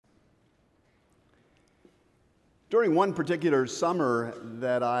During one particular summer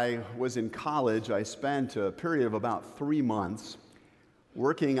that I was in college, I spent a period of about 3 months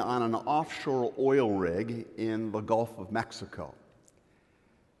working on an offshore oil rig in the Gulf of Mexico.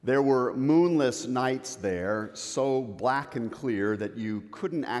 There were moonless nights there, so black and clear that you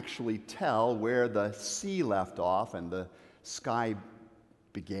couldn't actually tell where the sea left off and the sky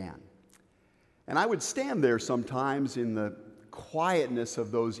began. And I would stand there sometimes in the quietness of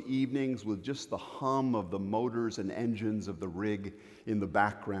those evenings with just the hum of the motors and engines of the rig in the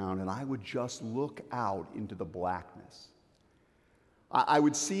background, and I would just look out into the blackness. I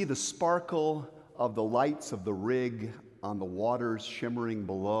would see the sparkle of the lights of the rig on the waters shimmering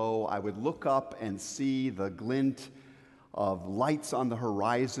below. I would look up and see the glint of lights on the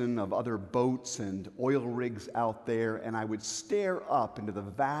horizon of other boats and oil rigs out there, and I would stare up into the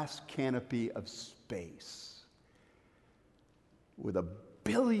vast canopy of space with a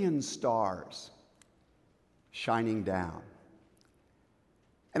billion stars shining down.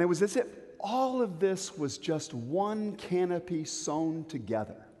 And it was as if all of this was just one canopy sewn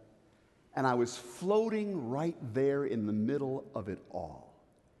together, and I was floating right there in the middle of it all.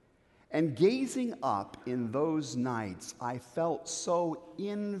 And gazing up in those nights, I felt so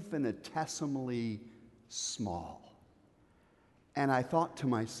infinitesimally small. And I thought to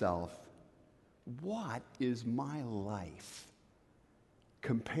myself, what is my life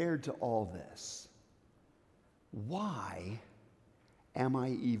compared to all this? Why am I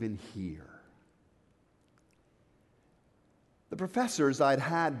even here? The professors I'd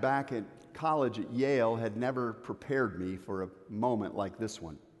had back at college at Yale had never prepared me for a moment like this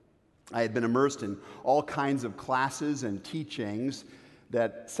one. I had been immersed in all kinds of classes and teachings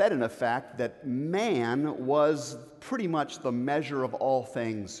that said, in effect, that man was pretty much the measure of all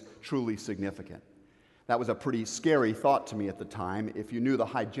things truly significant. That was a pretty scary thought to me at the time, if you knew the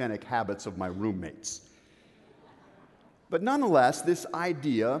hygienic habits of my roommates. But nonetheless, this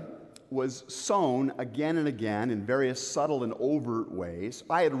idea was sown again and again in various subtle and overt ways.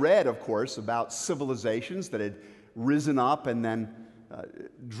 I had read, of course, about civilizations that had risen up and then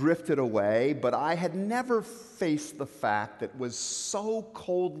drifted away, but I had never faced the fact that was so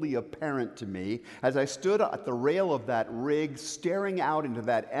coldly apparent to me as I stood at the rail of that rig, staring out into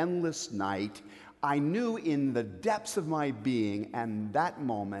that endless night. I knew in the depths of my being and that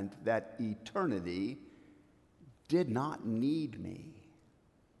moment that eternity did not need me.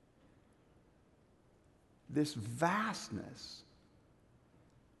 This vastness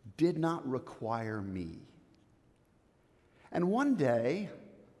did not require me. And one day,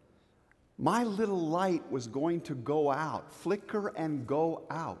 my little light was going to go out, flicker and go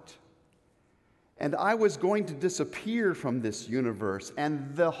out. And I was going to disappear from this universe,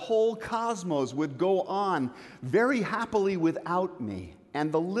 and the whole cosmos would go on very happily without me. And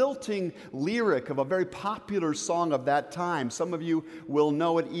the lilting lyric of a very popular song of that time, some of you will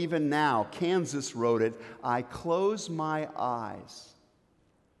know it even now. Kansas wrote it. I close my eyes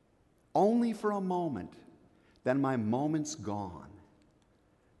only for a moment, then my moment's gone.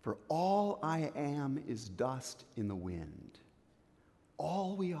 For all I am is dust in the wind.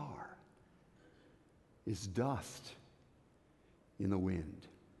 All we are is dust in the wind.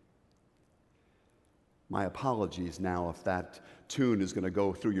 My apologies now if that tune is going to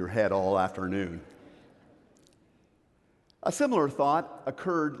go through your head all afternoon. A similar thought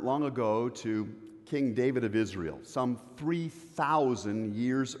occurred long ago to King David of Israel, some 3,000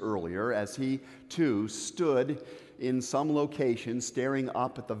 years earlier, as he too stood in some location staring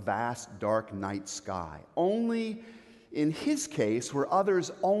up at the vast dark night sky. Only in his case, where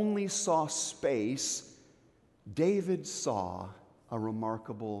others only saw space, David saw a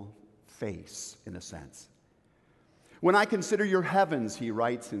remarkable face, in a sense. When I consider your heavens, he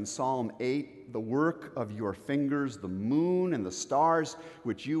writes in Psalm 8, the work of your fingers, the moon and the stars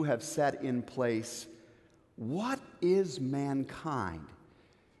which you have set in place, what is mankind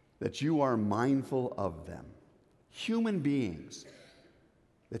that you are mindful of them? Human beings,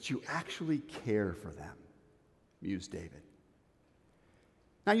 that you actually care for them, mused David.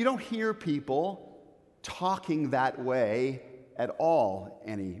 Now, you don't hear people talking that way at all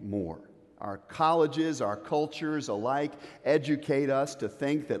anymore. Our colleges, our cultures alike educate us to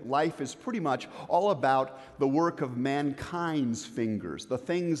think that life is pretty much all about the work of mankind's fingers, the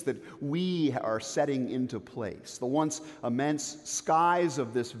things that we are setting into place. The once immense skies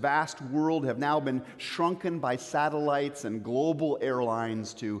of this vast world have now been shrunken by satellites and global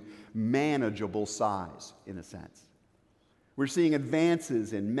airlines to manageable size, in a sense. We're seeing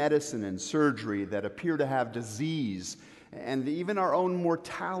advances in medicine and surgery that appear to have disease and even our own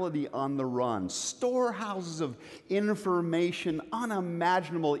mortality on the run. Storehouses of information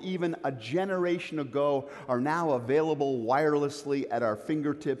unimaginable even a generation ago are now available wirelessly at our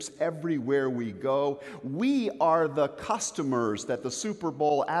fingertips everywhere we go. We are the customers that the Super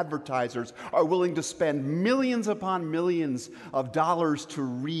Bowl advertisers are willing to spend millions upon millions of dollars to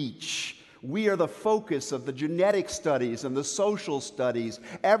reach. We are the focus of the genetic studies and the social studies.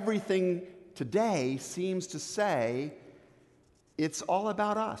 Everything today seems to say it's all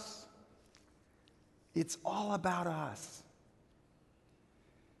about us. It's all about us.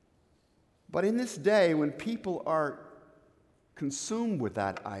 But in this day, when people are consumed with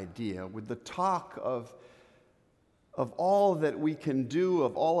that idea, with the talk of all that we can do,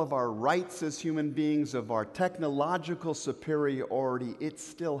 of all of our rights as human beings, of our technological superiority, it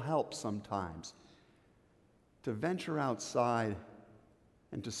still helps sometimes to venture outside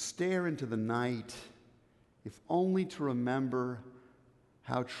and to stare into the night, if only to remember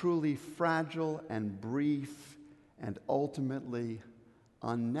how truly fragile and brief and ultimately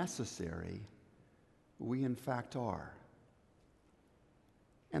unnecessary we in fact are.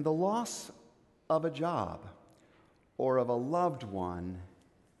 And the loss of a job or of a loved one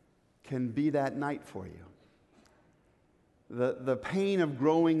can be that night for you. The pain of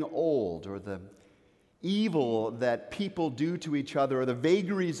growing old, or the evil that people do to each other, or the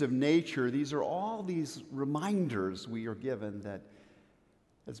vagaries of nature, these are all these reminders we are given that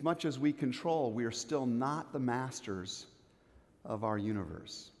as much as we control, we are still not the masters of our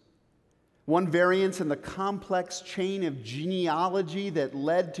universe. One variance in the complex chain of genealogy that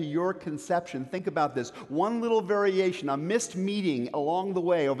led to your conception. Think about this. One little variation, a missed meeting along the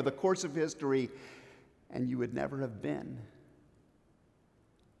way over the course of history, and you would never have been.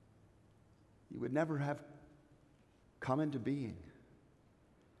 You would never have come into being.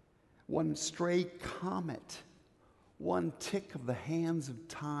 One stray comet, one tick of the hands of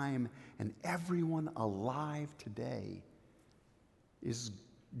time, and everyone alive today is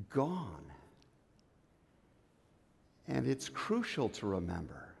gone. And it's crucial to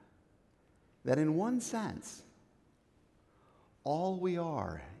remember that in one sense, all we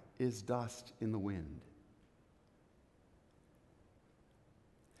are is dust in the wind.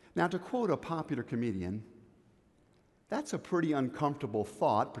 Now, to quote a popular comedian, that's a pretty uncomfortable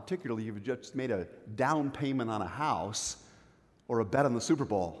thought, particularly if you've just made a down payment on a house or a bet on the Super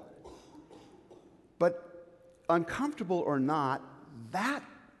Bowl. But uncomfortable or not, that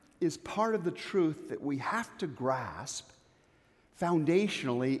is part of the truth that we have to grasp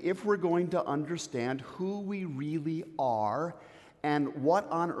foundationally if we're going to understand who we really are and what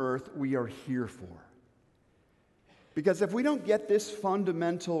on earth we are here for. Because if we don't get this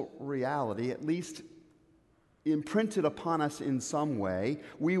fundamental reality, at least imprinted upon us in some way,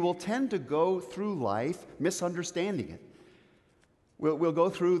 we will tend to go through life misunderstanding it. We'll go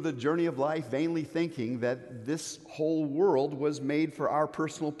through the journey of life vainly thinking that this whole world was made for our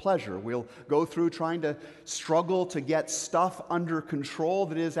personal pleasure. We'll go through trying to struggle to get stuff under control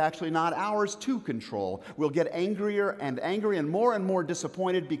that is actually not ours to control. We'll get angrier and more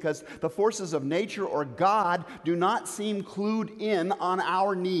disappointed because the forces of nature or God do not seem clued in on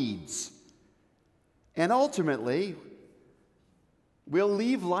our needs. And ultimately, we'll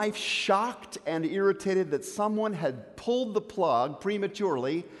leave life shocked and irritated that someone had pulled the plug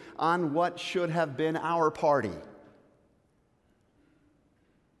prematurely on what should have been our party.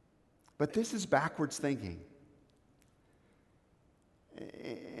 But this is backwards thinking.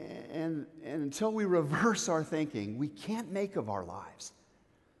 And until we reverse our thinking, we can't make of our lives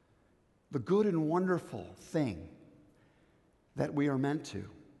the good and wonderful thing that we are meant to.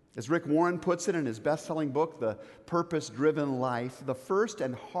 As Rick Warren puts it in his best-selling book, The Purpose-Driven Life, the first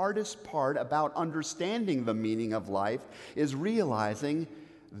and hardest part about understanding the meaning of life is realizing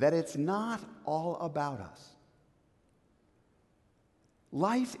that it's not all about us.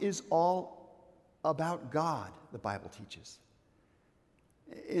 Life is all about God, the Bible teaches.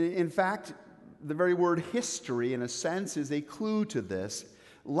 In fact, the very word history, in a sense, is a clue to this.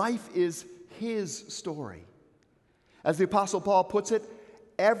 Life is His story. As the Apostle Paul puts it,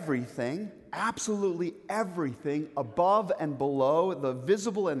 everything, absolutely everything, above and below, the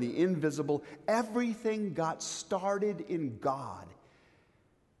visible and the invisible, everything got started in God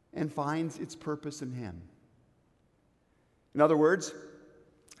and finds its purpose in Him. In other words,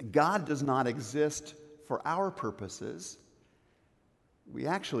 God does not exist for our purposes. We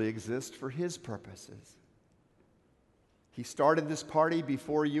actually exist for His purposes. He started this party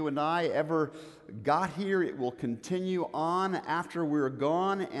before you and I ever got here. It will continue on after we're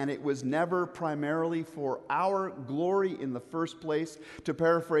gone, and it was never primarily for our glory in the first place. To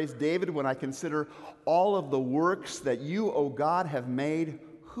paraphrase David, when I consider all of the works that you, O God, have made,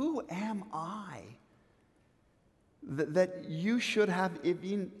 who am I that you should have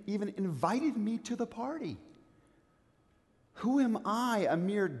even invited me to the party? Who am I, a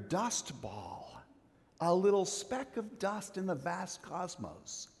mere dust ball? A little speck of dust in the vast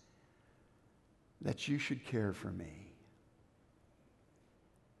cosmos, that you should care for me.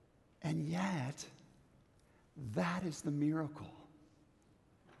 And yet, that is the miracle.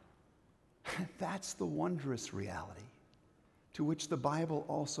 That's the wondrous reality to which the Bible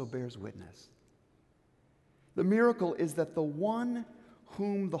also bears witness. The miracle is that the one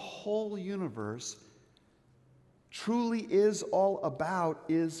whom the whole universe truly is all about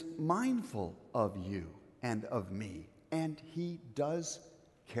is mindful of you and of me, and he does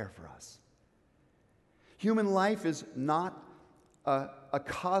care for us. Human life is not a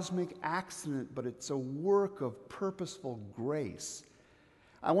cosmic accident, but it's a work of purposeful grace.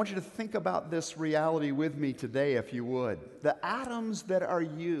 I want you to think about this reality with me today, if you would. The atoms that are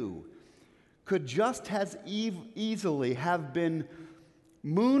you could just as easily have been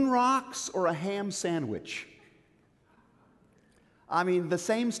moon rocks or a ham sandwich. I mean, the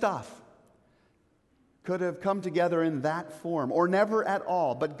same stuff could have come together in that form, or never at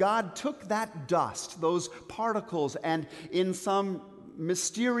all. But God took that dust, those particles, and in some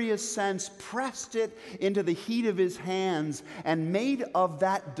mysterious sense pressed it into the heat of his hands and made of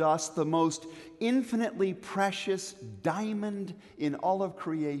that dust the most infinitely precious diamond in all of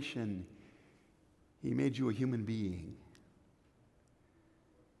creation. He made you a human being.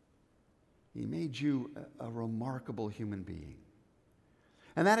 He made you a remarkable human being.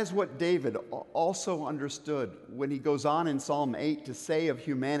 And that is what David also understood when he goes on in Psalm 8 to say of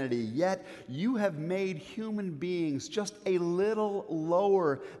humanity, "Yet you have made human beings just a little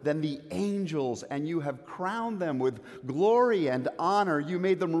lower than the angels, and you have crowned them with glory and honor. You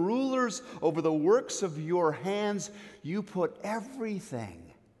made them rulers over the works of your hands. You put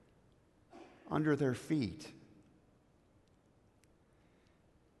everything under their feet."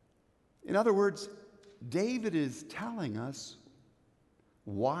 In other words, David is telling us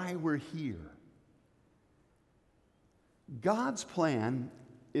why we're here. God's plan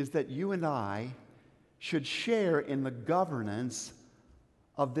is that you and I should share in the governance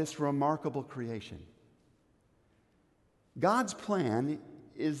of this remarkable creation. God's plan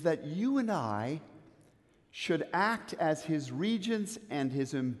is that you and I should act as his regents and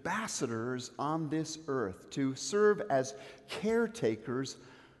his ambassadors on this earth, to serve as caretakers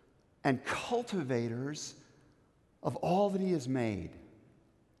and cultivators of all that he has made.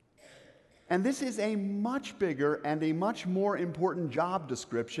 And this is a much bigger and a much more important job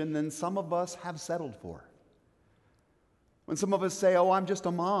description than some of us have settled for. When some of us say, "Oh, I'm just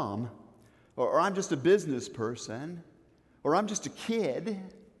a mom," or "I'm just a business person," or "I'm just a kid,"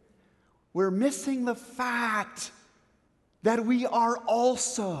 we're missing the fact that we are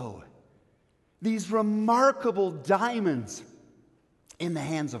also these remarkable diamonds in the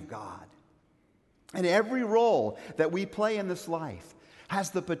hands of God. And every role that we play in this life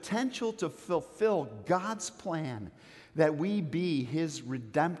has the potential to fulfill God's plan that we be his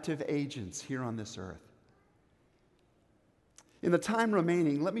redemptive agents here on this earth. In the time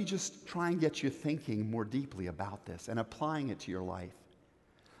remaining, let me just try and get you thinking more deeply about this and applying it to your life.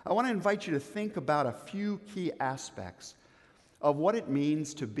 I want to invite you to think about a few key aspects of what it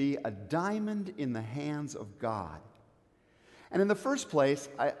means to be a diamond in the hands of God. And in the first place,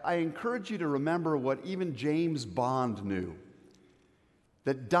 I encourage you to remember what even James Bond knew,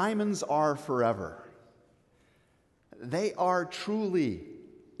 that diamonds are forever. They are truly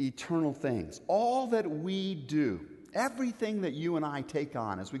eternal things. All that we do, everything that you and I take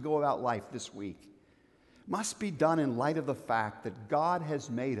on as we go about life this week, must be done in light of the fact that God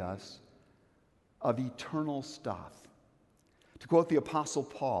has made us of eternal stuff. To quote the Apostle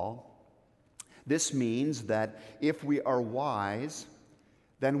Paul, this means that if we are wise,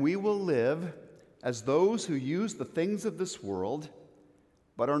 then we will live as those who use the things of this world,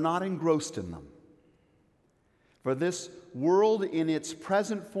 but are not engrossed in them. For this world in its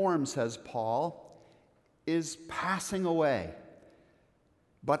present form, says Paul, is passing away,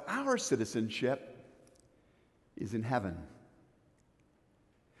 but our citizenship is in heaven.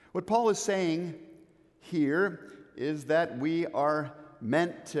 What Paul is saying here is that we are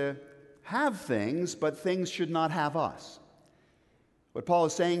meant to have things, but things should not have us. What Paul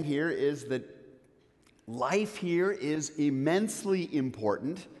is saying here is that life here is immensely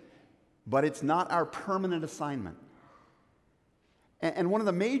important, but it's not our permanent assignment. And one of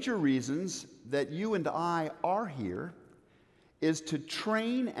the major reasons that you and I are here is to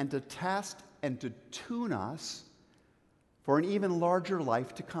train and to test and to tune us for an even larger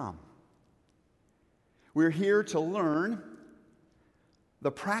life to come. We're here to learn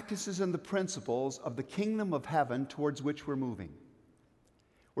the practices and the principles of the kingdom of heaven towards which we're moving.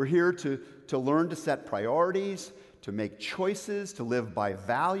 We're here to learn to set priorities, to make choices, to live by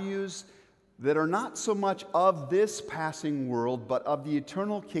values that are not so much of this passing world, but of the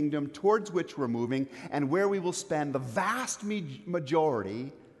eternal kingdom towards which we're moving and where we will spend the vast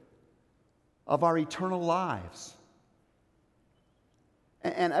majority of our eternal lives.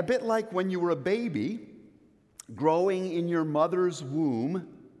 And a bit like when you were a baby growing in your mother's womb,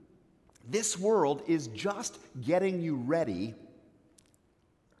 this world is just getting you ready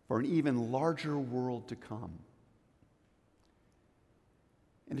for an even larger world to come.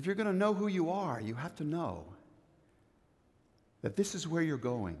 And if you're going to know who you are, you have to know that this is where you're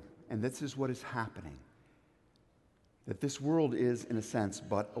going and this is what is happening. That this world is, in a sense,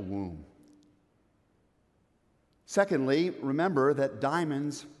 but a womb. Secondly, remember that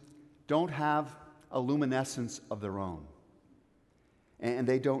diamonds don't have a luminescence of their own, and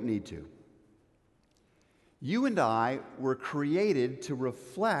they don't need to. You and I were created to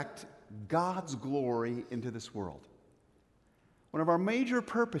reflect God's glory into this world. One of our major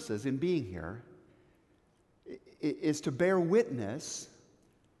purposes in being here is to bear witness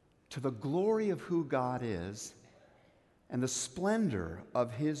to the glory of who God is and the splendor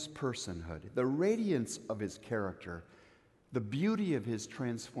of His personhood, the radiance of His character, the beauty of His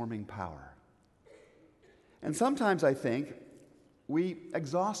transforming power. And sometimes I think we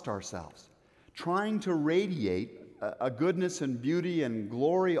exhaust ourselves trying to radiate a goodness and beauty and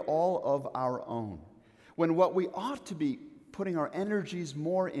glory all of our own, when what we ought to be putting our energies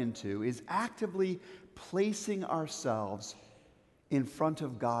more into is actively placing ourselves in front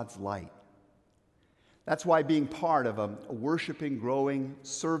of God's light. That's why being part of a worshiping, growing,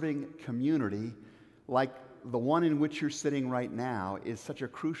 serving community like the one in which you're sitting right now is such a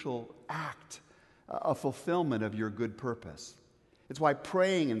crucial act, a fulfillment of your good purpose. It's why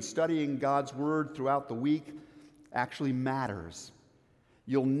praying and studying God's Word throughout the week actually matters.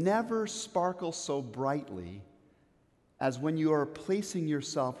 You'll never sparkle so brightly as when you are placing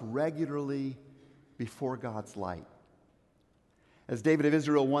yourself regularly before God's light. As David of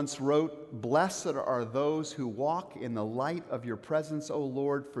Israel once wrote, "Blessed are those who walk in the light of your presence, O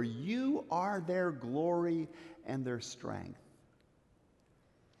Lord, for you are their glory and their strength."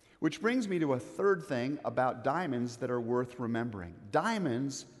 Which brings me to a third thing about diamonds that are worth remembering.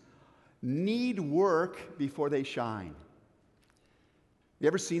 Diamonds need work before they shine. You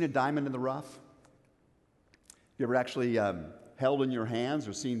ever seen a diamond in the rough? You ever actually held in your hands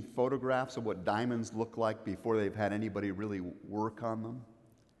or seen photographs of what diamonds look like before they've had anybody really work on them?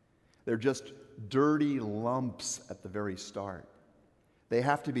 They're just dirty lumps at the very start. They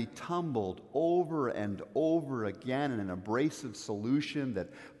have to be tumbled over and over again in an abrasive solution that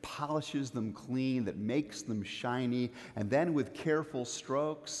polishes them clean, that makes them shiny, and then with careful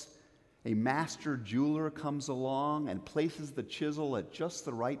strokes, a master jeweler comes along and places the chisel at just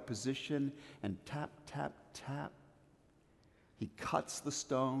the right position and tap, tap, tap. He cuts the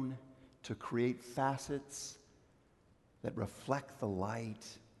stone to create facets that reflect the light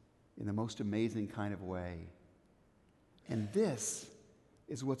in the most amazing kind of way. And this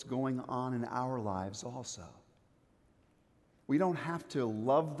is what's going on in our lives also. We don't have to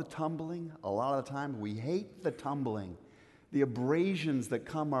love the tumbling. A lot of the time we hate the tumbling, the abrasions that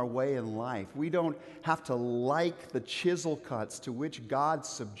come our way in life. We don't have to like the chisel cuts to which God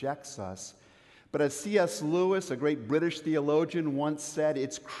subjects us. But as C.S. Lewis, a great British theologian, once said,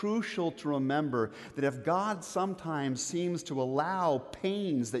 it's crucial to remember that if God sometimes seems to allow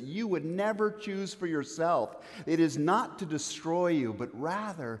pains that you would never choose for yourself, it is not to destroy you, but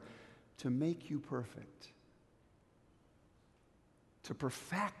rather to make you perfect, to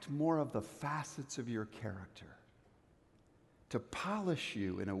perfect more of the facets of your character, to polish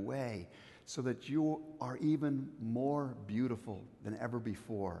you in a way so that you are even more beautiful than ever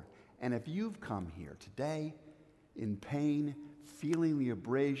before. And if you've come here today in pain, feeling the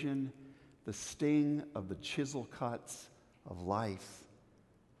abrasion, the sting of the chisel cuts of life,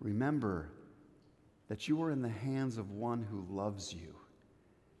 remember that you are in the hands of one who loves you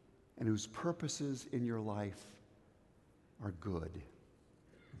and whose purposes in your life are good.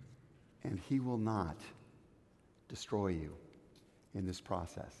 And He will not destroy you in this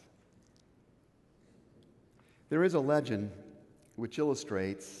process. There is a legend which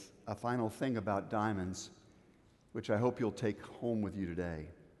illustrates a final thing about diamonds, which I hope you'll take home with you today.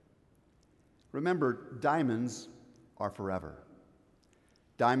 Remember, diamonds are forever.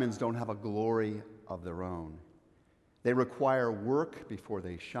 Diamonds don't have a glory of their own. They require work before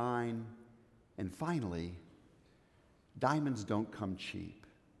they shine. And finally, diamonds don't come cheap.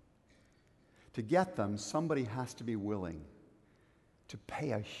 To get them, somebody has to be willing to pay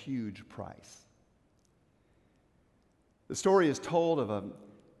a huge price. The story is told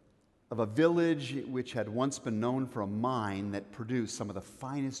of a village which had once been known for a mine that produced some of the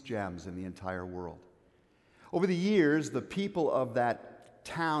finest gems in the entire world. Over the years, the people of that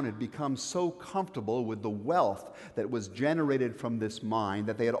town had become so comfortable with the wealth that was generated from this mine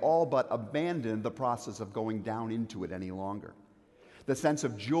that they had all but abandoned the process of going down into it any longer. The sense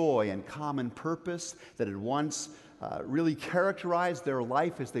of joy and common purpose that had once really characterized their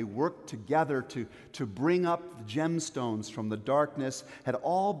life as they worked together to bring up the gemstones from the darkness had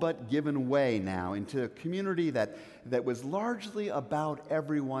all but given way now into a community that was largely about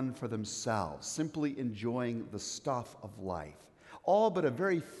everyone for themselves, simply enjoying the stuff of life. All but a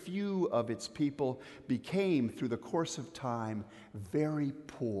very few of its people became, through the course of time, very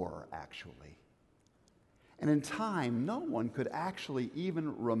poor, actually. And in time, no one could actually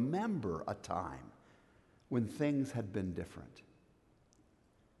even remember a time when things had been different.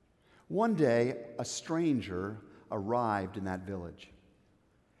 One day, a stranger arrived in that village.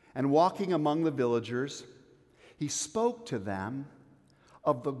 And walking among the villagers, he spoke to them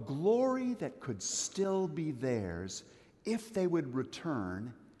of the glory that could still be theirs if they would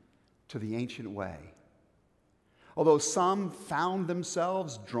return to the ancient way. Although some found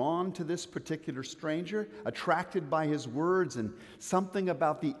themselves drawn to this particular stranger, attracted by his words and something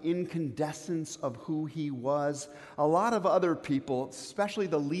about the incandescence of who he was, a lot of other people, especially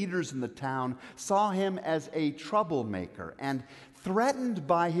the leaders in the town, saw him as a troublemaker, and threatened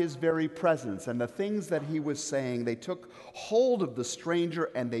by his very presence and the things that he was saying, they took hold of the stranger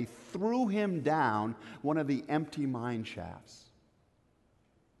and they threw him down one of the empty mine shafts.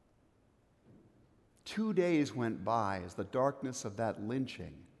 2 days went by as the darkness of that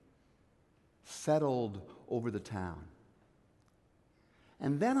lynching settled over the town.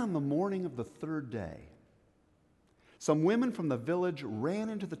 And then on the morning of the third day, some women from the village ran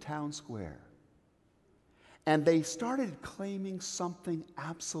into the town square, and they started claiming something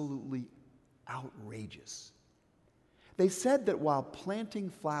absolutely outrageous. They said that while planting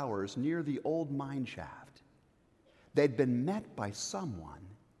flowers near the old mine shaft, they'd been met by someone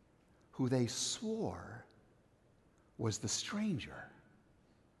who they swore was the stranger,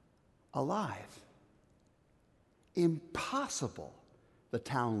 alive. Impossible, the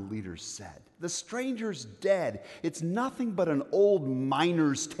town leaders said. The stranger's dead. It's nothing but an old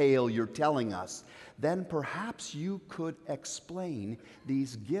miner's tale you're telling us. Then perhaps you could explain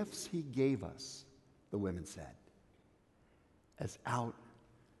these gifts he gave us, the women said, as out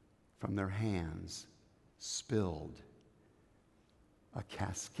from their hands spilled a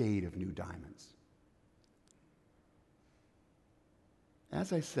cascade of new diamonds.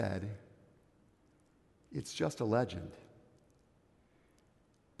 As I said, it's just a legend,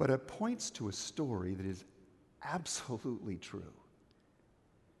 but it points to a story that is absolutely true.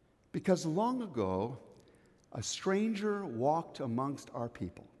 Because long ago, a stranger walked amongst our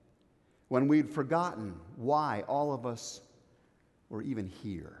people when we'd forgotten why all of us were even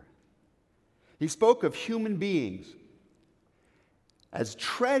here. He spoke of human beings as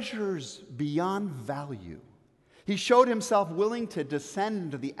treasures beyond value. He showed himself willing to descend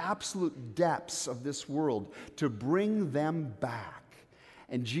into the absolute depths of this world to bring them back.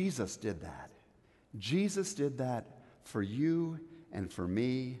 And Jesus did that. Jesus did that for you and for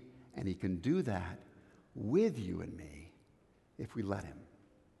me, and he can do that with you and me if we let him.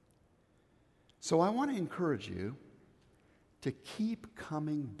 So I want to encourage you to keep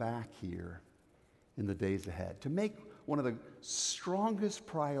coming back here in the days ahead, to make one of the strongest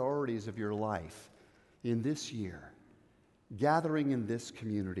priorities of your life in this year, gathering in this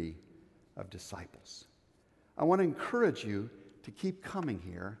community of disciples. I want to encourage you to keep coming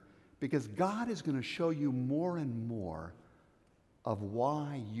here because God is going to show you more and more of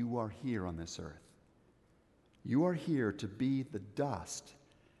why you are here on this earth. You are here to be the dust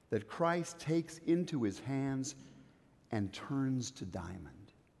that Christ takes into his hands and turns to diamond.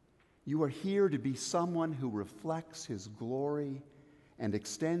 You are here to be someone who reflects his glory and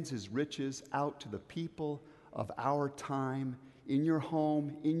extends his riches out to the people of our time, in your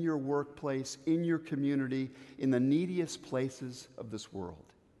home, in your workplace, in your community, in the neediest places of this world.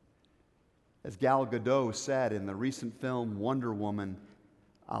 As Gal Gadot said in the recent film Wonder Woman,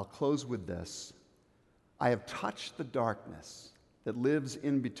 I'll close with this: I have touched the darkness that lives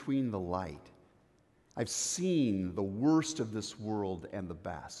in between the light. I've seen the worst of this world and the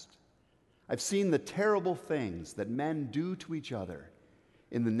best. I've seen the terrible things that men do to each other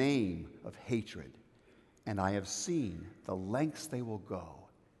in the name of hatred, and I have seen the lengths they will go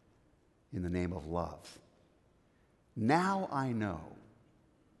in the name of love. Now I know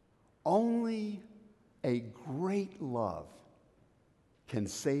only a great love can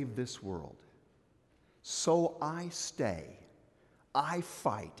save this world. So I stay, I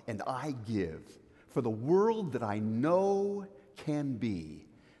fight, and I give for the world that I know can be.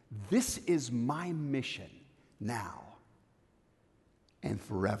 This is my mission now and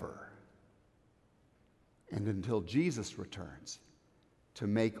forever, and until Jesus returns to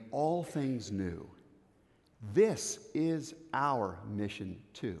make all things new. This is our mission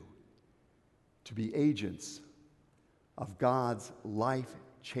too, to be agents of God's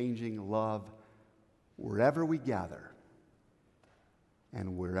life-changing love wherever we gather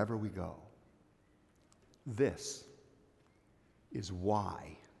and wherever we go. This is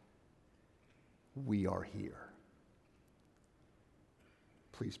why we are here.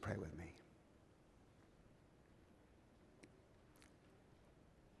 Please pray with me.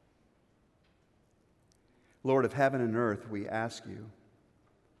 Lord of heaven and earth, we ask you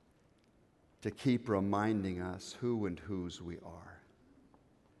to keep reminding us who and whose we are.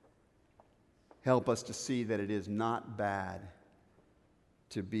 Help us to see that it is not bad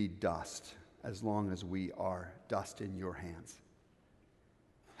to be dust as long as we are dust in your hands.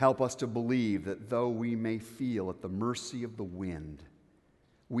 Help us to believe that though we may feel at the mercy of the wind,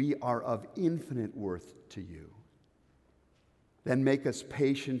 we are of infinite worth to you. Then make us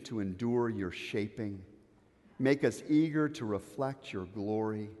patient to endure your shaping. Make us eager to reflect your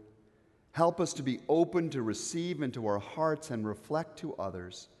glory. Help us to be open to receive into our hearts and reflect to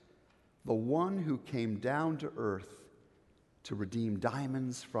others the one who came down to earth to redeem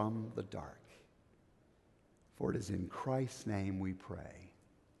diamonds from the dark. For it is in Christ's name we pray.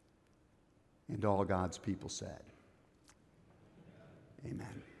 And all God's people said,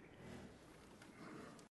 amen.